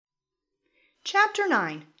Chapter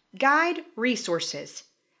 9, Guide Resources.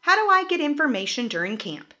 How do I get information during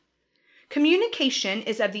camp? Communication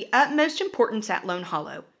is of the utmost importance at Lone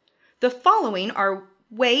Hollow. The following are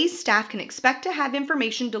ways staff can expect to have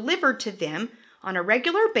information delivered to them on a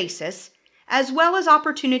regular basis, as well as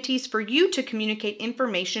opportunities for you to communicate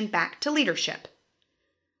information back to leadership.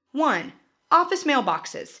 1. Office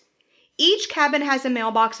mailboxes. Each cabin has a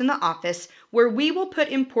mailbox in the office where we will put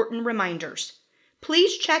important reminders.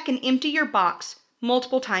 Please check and empty your box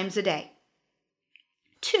multiple times a day.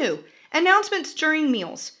 2. Announcements during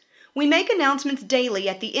meals. We make announcements daily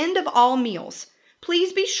at the end of all meals.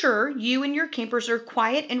 Please be sure you and your campers are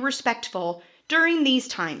quiet and respectful during these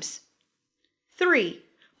times. 3.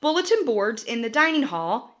 Bulletin boards in the dining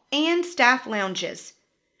hall and staff lounges.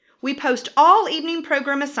 We post all evening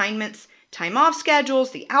program assignments, time off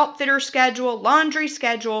schedules, the outfitter schedule, laundry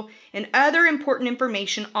schedule, and other important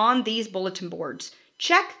information on these bulletin boards.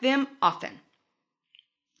 Check them often.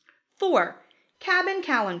 4. Cabin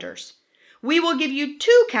calendars. We will give you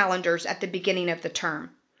 2 calendars at the beginning of the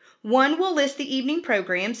term. One will list the evening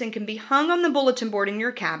programs and can be hung on the bulletin board in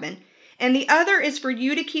your cabin, and the other is for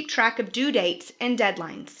you to keep track of due dates and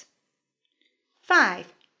deadlines.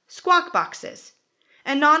 5. Squawk boxes.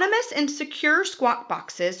 Anonymous and secure squawk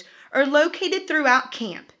boxes are located throughout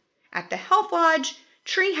camp, at the health lodge,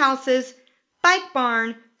 tree houses, bike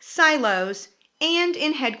barn, silos, and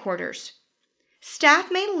in headquarters. Staff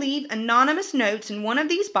may leave anonymous notes in one of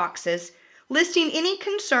these boxes listing any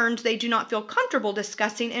concerns they do not feel comfortable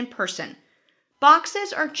discussing in person.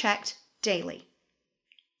 Boxes are checked daily.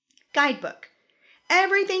 Guidebook.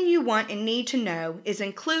 Everything you want and need to know is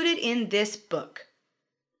included in this book.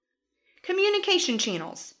 Communication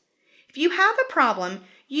channels. If you have a problem,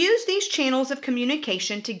 use these channels of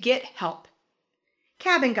communication to get help.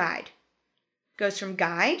 Cabin guide. Goes from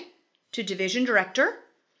guide to division director,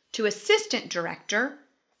 to assistant director,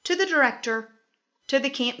 to the director, to the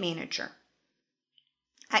camp manager.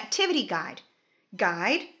 Activity guide.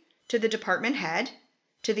 Guide to the department head,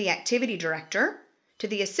 to the activity director, to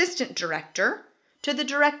the assistant director, to the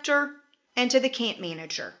director, and to the camp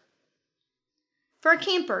manager. For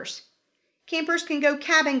campers, campers can go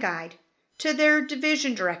cabin guide to their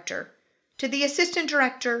division director, to the assistant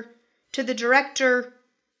director, to the director,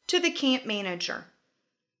 to the camp manager.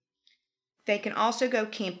 They can also go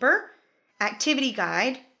camper, activity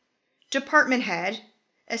guide, department head,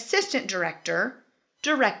 assistant director,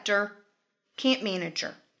 director, camp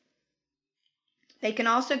manager. They can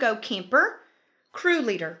also go camper, crew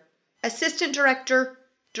leader, assistant director,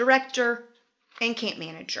 director, and camp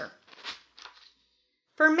manager.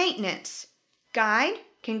 For maintenance, guide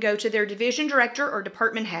can go to their division director or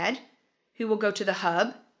department head, who will go to the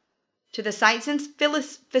hub, to the sites and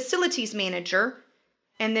facilities manager,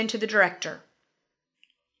 and then to the director.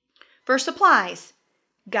 For supplies,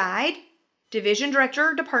 guide, division director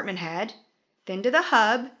or department head, then to the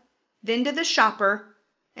hub, then to the shopper,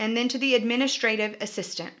 and then to the administrative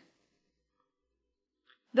assistant.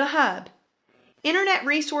 The hub. Internet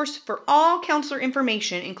resource for all counselor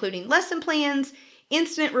information, including lesson plans,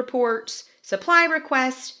 incident reports, supply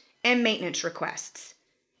requests, and maintenance requests.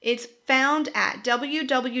 It's found at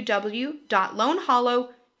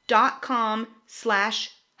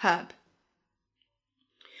www.lonehollow.com/hub.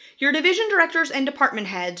 Your division directors and department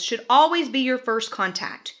heads should always be your first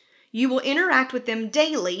contact. You will interact with them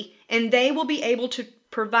daily, and they will be able to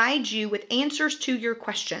provide you with answers to your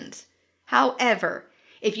questions. However,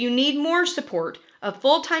 if you need more support, a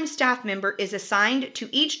full-time staff member is assigned to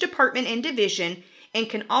each department and division and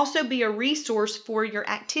can also be a resource for your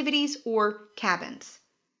activities or cabins.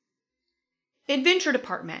 Adventure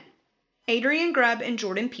Department, Adrian Grubb and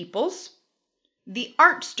Jordan Peoples. The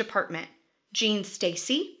Arts Department, Jean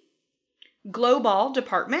Stacy. Global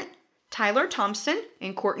Department, Tyler Thompson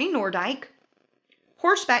and Courtney Nordyke.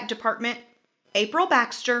 Horseback Department, April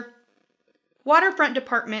Baxter. Waterfront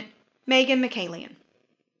Department, Megan McCallion.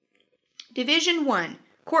 Division 1,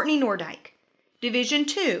 Courtney Nordyke. Division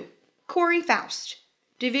 2, Corey Faust.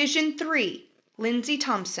 Division 3, Lindsay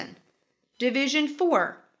Thompson. Division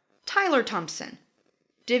 4, Tyler Thompson.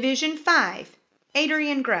 Division 5,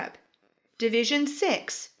 Adrian Grubb. Division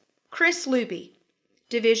 6, Chris Luby.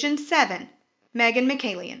 Division 7, Megan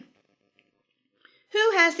McCallion.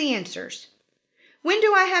 Who has the answers? When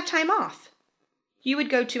do I have time off? You would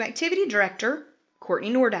go to Activity Director,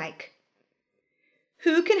 Courtney Nordyke.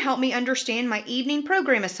 Who can help me understand my evening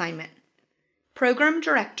program assignment? Program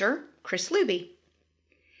Director, Chris Luby.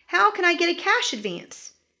 How can I get a cash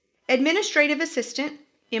advance? Administrative Assistant,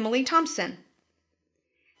 Emily Thompson.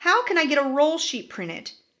 How can I get a roll sheet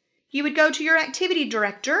printed? You would go to your Activity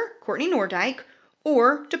Director, Courtney Nordyke,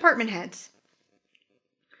 or department heads.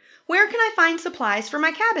 Where can I find supplies for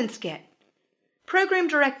my cabin skit? Program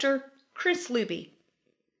Director Chris Luby.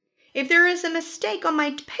 If there is a mistake on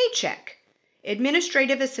my paycheck,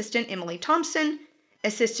 Administrative Assistant Emily Thompson,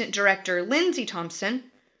 Assistant Director Lindsay Thompson,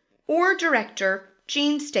 or Director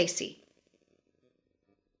Jean Stacy.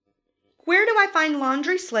 Where do I find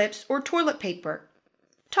laundry slips or toilet paper?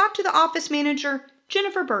 Talk to the office manager,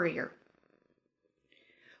 Jennifer Burrier.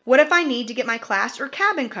 What if I need to get my class or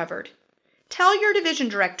cabin covered? Tell your division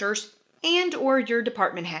directors and or your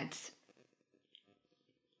department heads.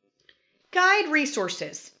 Guide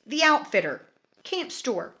resources, The Outfitter, Camp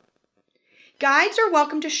Store. Guides are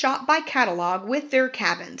welcome to shop by catalog with their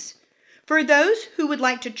cabins. For those who would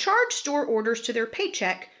like to charge store orders to their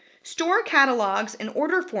paycheck, store catalogs and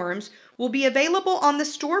order forms will be available on the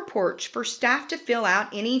store porch for staff to fill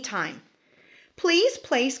out anytime. Please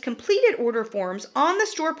place completed order forms on the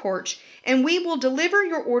store porch and we will deliver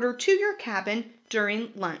your order to your cabin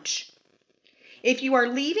during lunch. If you are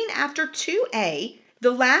leaving after 2A,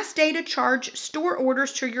 the last day to charge store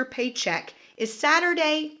orders to your paycheck is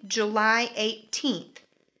Saturday, July 18th.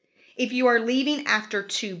 If you are leaving after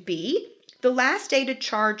 2B, the last day to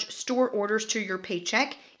charge store orders to your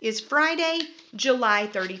paycheck is Friday, July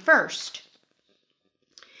 31st.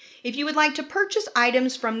 If you would like to purchase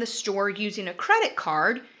items from the store using a credit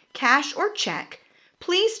card, cash, or check,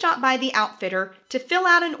 please stop by the Outfitter to fill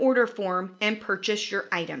out an order form and purchase your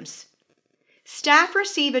items. Staff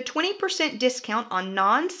receive a 20% discount on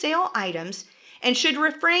non-sale items and should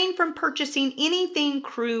refrain from purchasing anything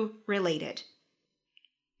crew related.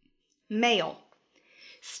 Mail.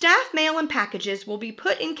 Staff mail and packages will be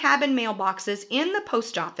put in cabin mailboxes in the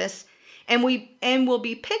post office and will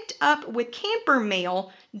be picked up with camper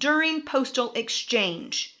mail during postal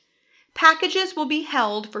exchange. Packages will be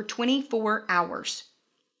held for 24 hours.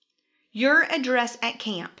 Your address at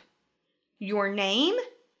camp. Your name,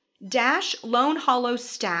 Lone Hollow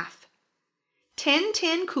staff.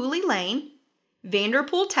 1010 Cooley Lane,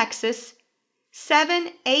 Vanderpool, Texas,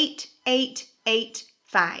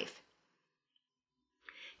 78885.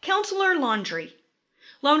 Counselor Laundry.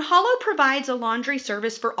 Lone Hollow provides a laundry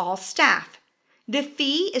service for all staff. The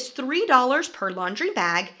fee is $3 per laundry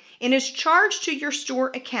bag and is charged to your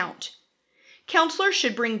store account. Counselors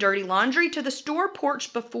should bring dirty laundry to the store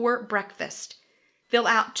porch before breakfast. Fill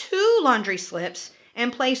out 2 laundry slips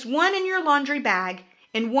and place 1 in your laundry bag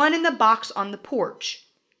and 1 in the box on the porch.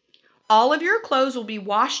 All of your clothes will be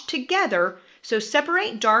washed together, so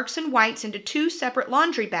separate darks and whites into 2 separate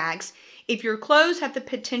laundry bags if your clothes have the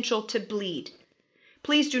potential to bleed.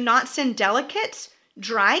 Please do not send delicates,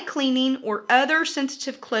 dry cleaning, or other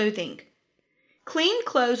sensitive clothing. Cleaned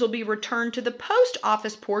clothes will be returned to the post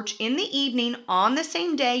office porch in the evening on the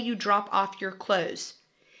same day you drop off your clothes.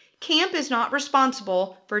 Camp is not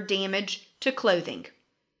responsible for damage to clothing.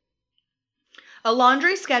 A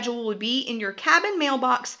laundry schedule will be in your cabin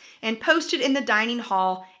mailbox and posted in the dining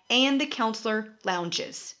hall and the counselor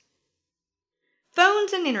lounges.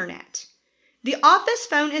 Phones and internet. The office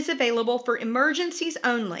phone is available for emergencies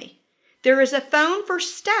only. There is a phone for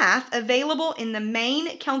staff available in the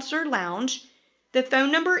main counselor lounge. The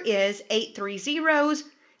phone number is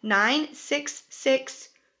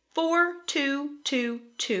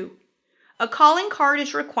 830-966-4222. A calling card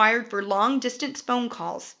is required for long-distance phone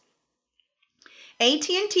calls.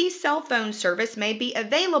 AT&T cell phone service may be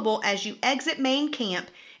available as you exit main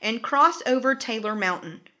camp and cross over Taylor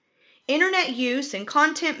Mountain. Internet use and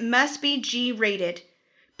content must be G-rated.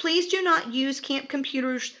 Please do not use camp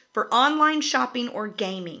computers for online shopping or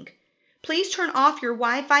gaming. Please turn off your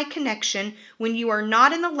Wi-Fi connection when you are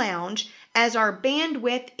not in the lounge, as our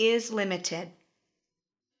bandwidth is limited.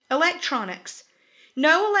 Electronics.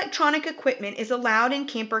 No electronic equipment is allowed in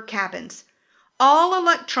camper cabins. All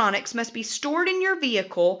electronics must be stored in your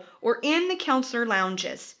vehicle or in the counselor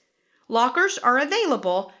lounges. Lockers are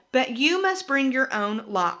available, but you must bring your own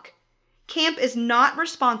lock. Camp is not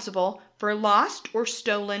responsible for lost or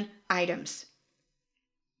stolen items.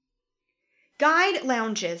 Guide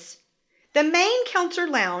lounges. The main counselor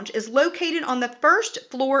lounge is located on the first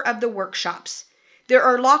floor of the workshops. There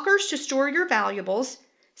are lockers to store your valuables,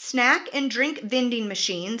 snack and drink vending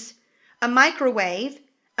machines, a microwave,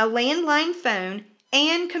 a landline phone,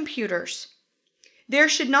 and computers. There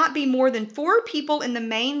should not be more than 4 people in the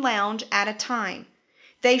main lounge at a time.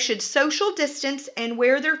 They should social distance and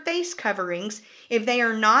wear their face coverings if they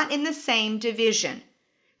are not in the same division.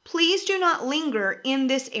 Please do not linger in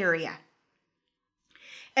this area.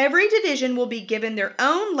 Every division will be given their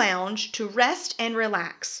own lounge to rest and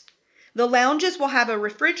relax. The lounges will have a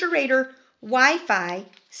refrigerator, Wi-Fi,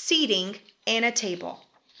 seating, and a table.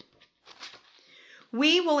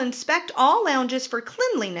 We will inspect all lounges for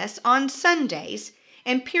cleanliness on Sundays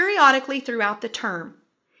and periodically throughout the term.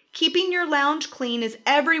 Keeping your lounge clean is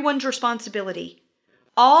everyone's responsibility.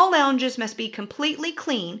 All lounges must be completely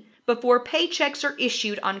clean before paychecks are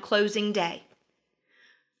issued on closing day.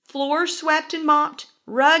 Floors swept and mopped,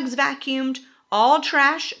 rugs vacuumed, all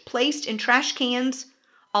trash placed in trash cans,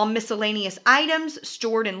 all miscellaneous items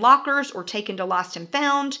stored in lockers or taken to lost and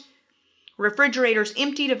found, refrigerators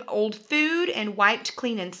emptied of old food and wiped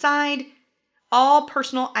clean inside, all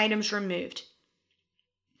personal items removed.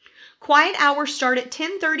 Quiet hours start at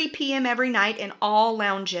 10:30 p.m. every night in all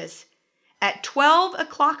lounges. At 12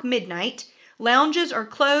 o'clock midnight, lounges are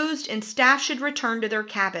closed and staff should return to their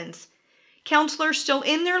cabins. Counselors still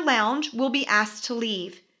in their lounge will be asked to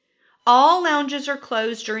leave. All lounges are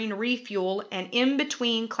closed during refuel and in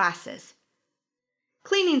between classes.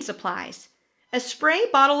 Cleaning supplies. A spray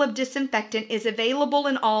bottle of disinfectant is available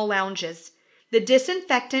in all lounges. The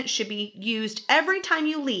disinfectant should be used every time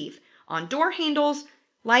you leave, on door handles,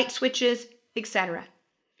 light switches, etc.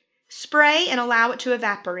 Spray and allow it to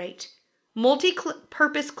evaporate.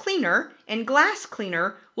 Multi-purpose cleaner and glass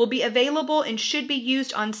cleaner will be available and should be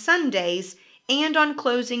used on Sundays and on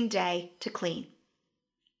closing day to clean.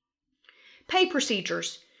 Pay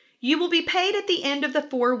procedures. You will be paid at the end of the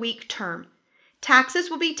 4-week term. Taxes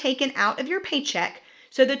will be taken out of your paycheck,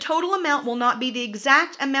 so the total amount will not be the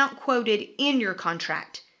exact amount quoted in your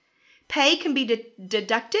contract. Pay can be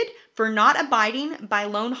deducted for not abiding by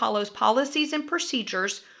Lone Hollow's policies and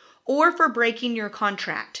procedures or for breaking your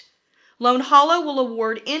contract. Lone Hollow will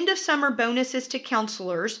award end-of-summer bonuses to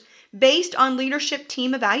counselors based on leadership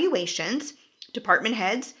team evaluations, department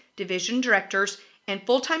heads, division directors, and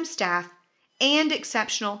full-time staff, and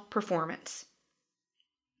exceptional performance.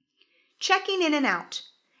 Checking in and out.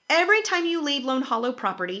 Every time you leave Lone Hollow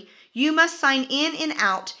property, you must sign in and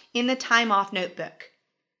out in the time off notebook.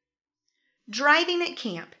 Driving at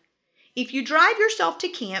camp. If you drive yourself to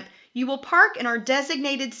camp, you will park in our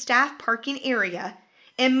designated staff parking area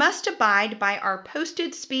and must abide by our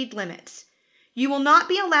posted speed limits. You will not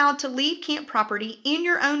be allowed to leave camp property in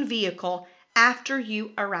your own vehicle after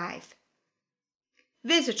you arrive.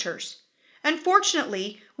 Visitors.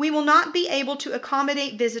 Unfortunately, we will not be able to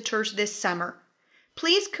accommodate visitors this summer.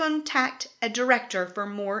 Please contact a director for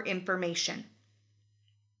more information.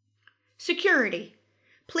 Security.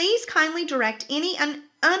 Please kindly direct any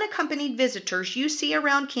unaccompanied visitors you see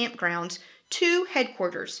around campgrounds to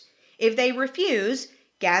headquarters. If they refuse,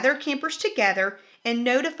 gather campers together and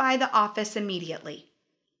notify the office immediately.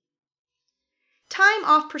 Time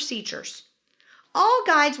off procedures. All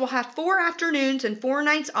guides will have 4 afternoons and 4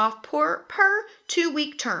 nights off per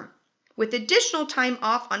 2-week term, with additional time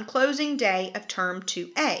off on closing day of Term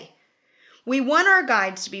 2A. We want our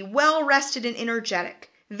guides to be well rested and energetic.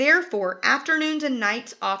 Therefore, afternoons and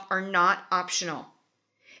nights off are not optional.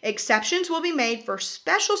 Exceptions will be made for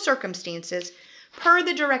special circumstances per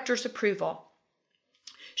the director's approval.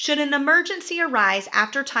 Should an emergency arise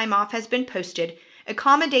after time off has been posted,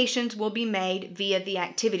 accommodations will be made via the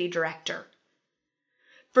activity director.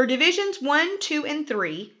 For Divisions 1, 2, and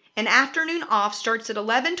 3, an afternoon off starts at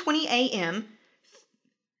 11:20 a.m.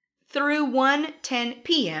 through 1:10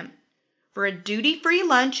 p.m. for a duty-free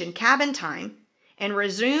lunch and cabin time, and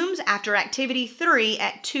resumes after Activity 3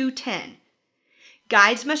 at 2:10.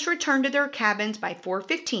 Guides must return to their cabins by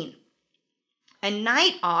 4:15. A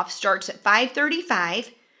night off starts at 5:35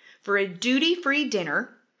 for a duty-free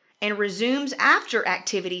dinner and resumes after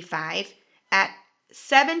Activity 5 at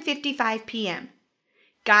 7:55 p.m.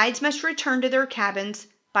 Guides must return to their cabins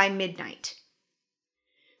by midnight.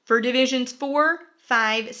 For Divisions 4,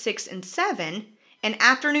 5, 6, and 7, an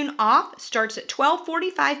afternoon off starts at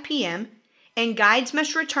 12:45 p.m. and guides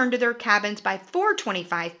must return to their cabins by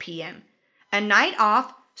 4:25 p.m. A night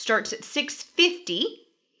off starts at 6:50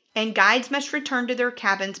 and guides must return to their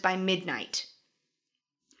cabins by midnight.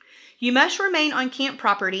 You must remain on camp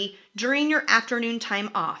property during your afternoon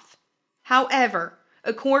time off. However,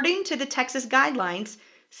 according to the Texas guidelines,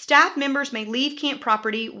 staff members may leave camp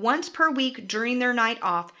property once per week during their night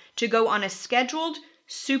off to go on a scheduled,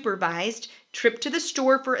 supervised trip to the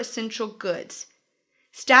store for essential goods.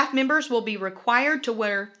 Staff members will be required to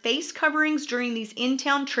wear face coverings during these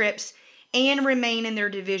in-town trips and remain in their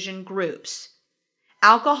division groups.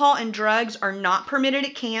 Alcohol and drugs are not permitted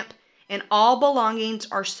at camp, and all belongings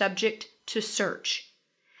are subject to search.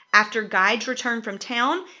 After guides return from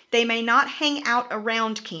town, they may not hang out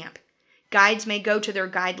around camp. Guides may go to their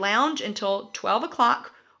guide lounge until 12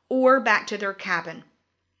 o'clock or back to their cabin.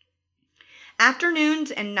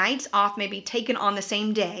 Afternoons and nights off may be taken on the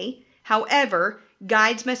same day. However,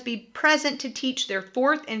 Guides must be present to teach their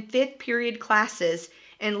 4th and 5th period classes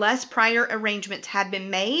unless prior arrangements have been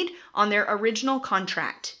made on their original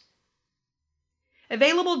contract.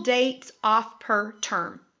 Available dates off per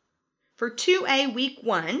term. For 2A Week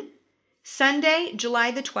 1, Sunday,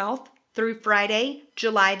 July the 12th through Friday,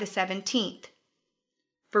 July the 17th.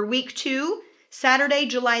 For Week 2, Saturday,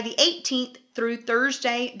 July the 18th through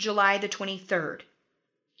Thursday, July the 23rd.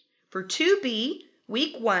 For 2B,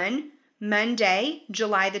 Week 1, Monday,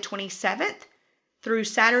 July the 27th through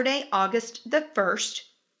Saturday, August the 1st.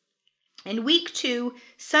 And Week 2,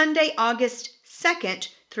 Sunday, August 2nd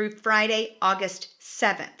through Friday, August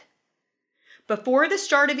 7th. Before the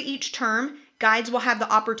start of each term, guides will have the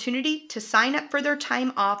opportunity to sign up for their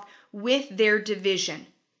time off with their division.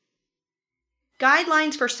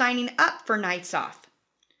 Guidelines for signing up for nights off.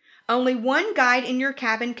 Only one guide in your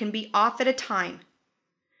cabin can be off at a time.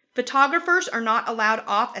 Photographers are not allowed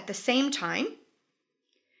off at the same time.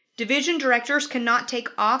 Division directors cannot take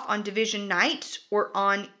off on division nights or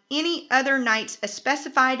on any other nights as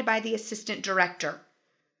specified by the assistant director.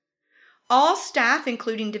 All staff,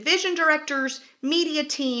 including division directors, media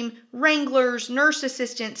team, wranglers, nurse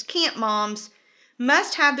assistants, camp moms,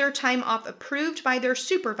 must have their time off approved by their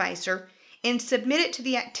supervisor and submit it to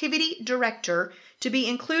the activity director to be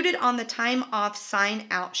included on the time off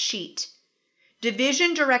sign-out sheet.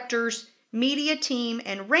 Division directors, media team,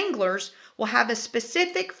 and wranglers will have a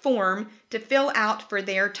specific form to fill out for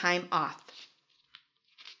their time off.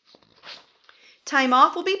 Time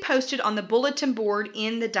off will be posted on the bulletin board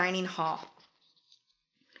in the dining hall.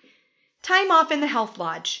 Time off in the health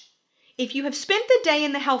lodge. If you have spent the day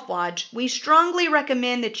in the health lodge, we strongly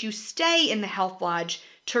recommend that you stay in the health lodge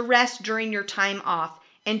to rest during your time off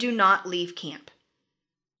and do not leave camp.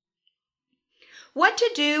 What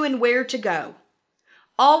to do and where to go.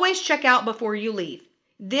 Always check out before you leave.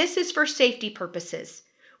 This is for safety purposes.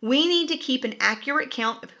 We need to keep an accurate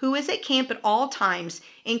count of who is at camp at all times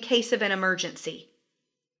in case of an emergency.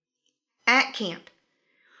 At camp.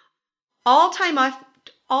 All time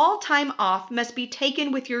off must be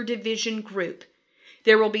taken with your division group.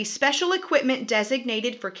 There will be special equipment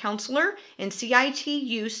designated for counselor and CIT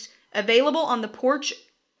use available on the porch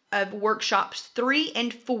of workshops 3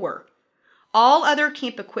 and 4. All other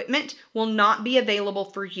camp equipment will not be available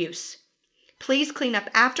for use. Please clean up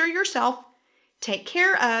after yourself, take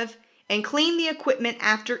care of, and clean the equipment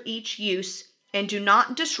after each use, and do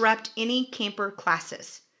not disrupt any camper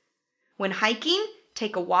classes. When hiking,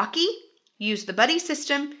 take a walkie, use the buddy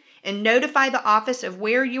system, and notify the office of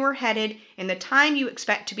where you are headed and the time you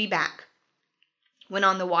expect to be back. When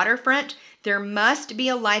on the waterfront, there must be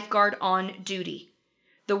a lifeguard on duty.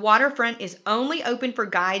 The waterfront is only open for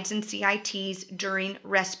guides and CITs during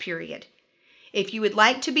rest period. If you would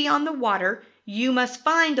like to be on the water, you must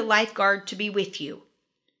find a lifeguard to be with you.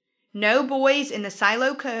 No boys in the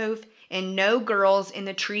Silo Cove and no girls in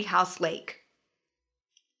the Treehouse Lake.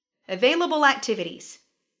 Available activities.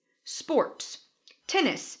 Sports.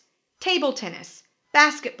 Tennis, table tennis,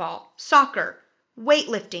 basketball, soccer,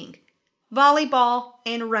 weightlifting, volleyball,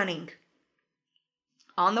 and running.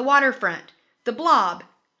 On the waterfront, the blob,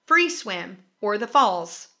 free swim, or the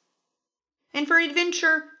falls. And for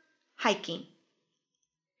adventure, hiking.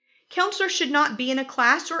 Counselors should not be in a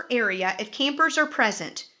class or area if campers are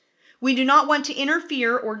present. We do not want to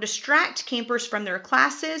interfere or distract campers from their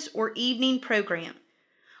classes or evening program.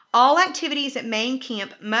 All activities at main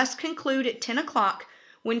camp must conclude at 10 o'clock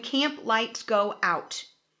when camp lights go out.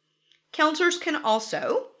 Counselors can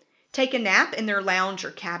also take a nap in their lounge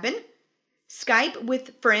or cabin, Skype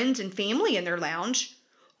with friends and family in their lounge,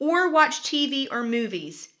 or watch TV or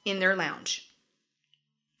movies in their lounge.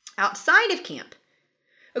 Outside of camp,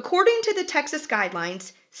 according to the Texas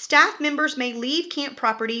guidelines, staff members may leave camp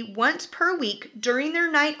property once per week during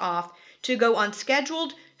their night off to go on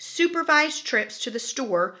scheduled, supervised trips to the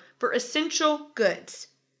store for essential goods.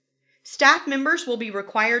 Staff members will be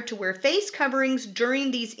required to wear face coverings during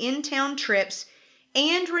these in-town trips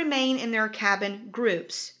and remain in their cabin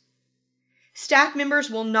groups. Staff members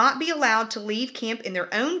will not be allowed to leave camp in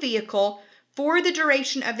their own vehicle for the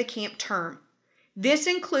duration of the camp term. This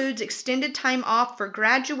includes extended time off for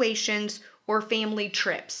graduations or family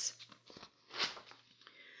trips.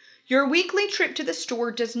 Your weekly trip to the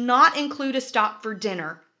store does not include a stop for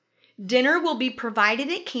dinner. Dinner will be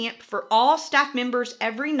provided at camp for all staff members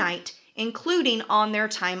every night, including on their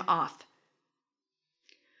time off.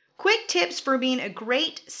 Quick tips for being a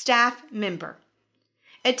great staff member.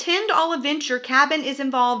 Attend all events your cabin is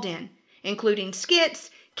involved in, including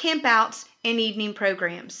skits, campouts, and evening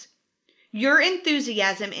programs. Your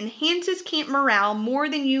enthusiasm enhances camp morale more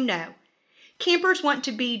than you know. Campers want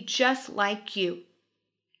to be just like you.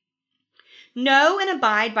 Know and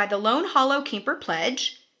abide by the Lone Hollow Camper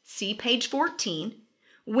Pledge, see page 14.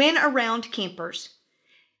 When around campers.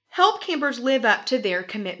 Help campers live up to their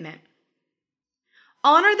commitment.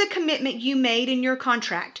 Honor the commitment you made in your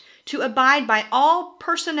contract to abide by all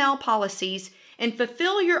personnel policies and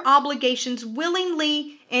fulfill your obligations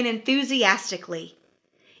willingly and enthusiastically.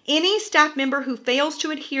 Any staff member who fails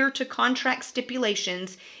to adhere to contract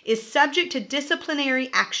stipulations is subject to disciplinary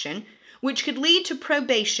action, which could lead to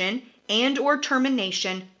probation and/or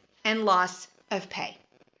termination and loss of pay.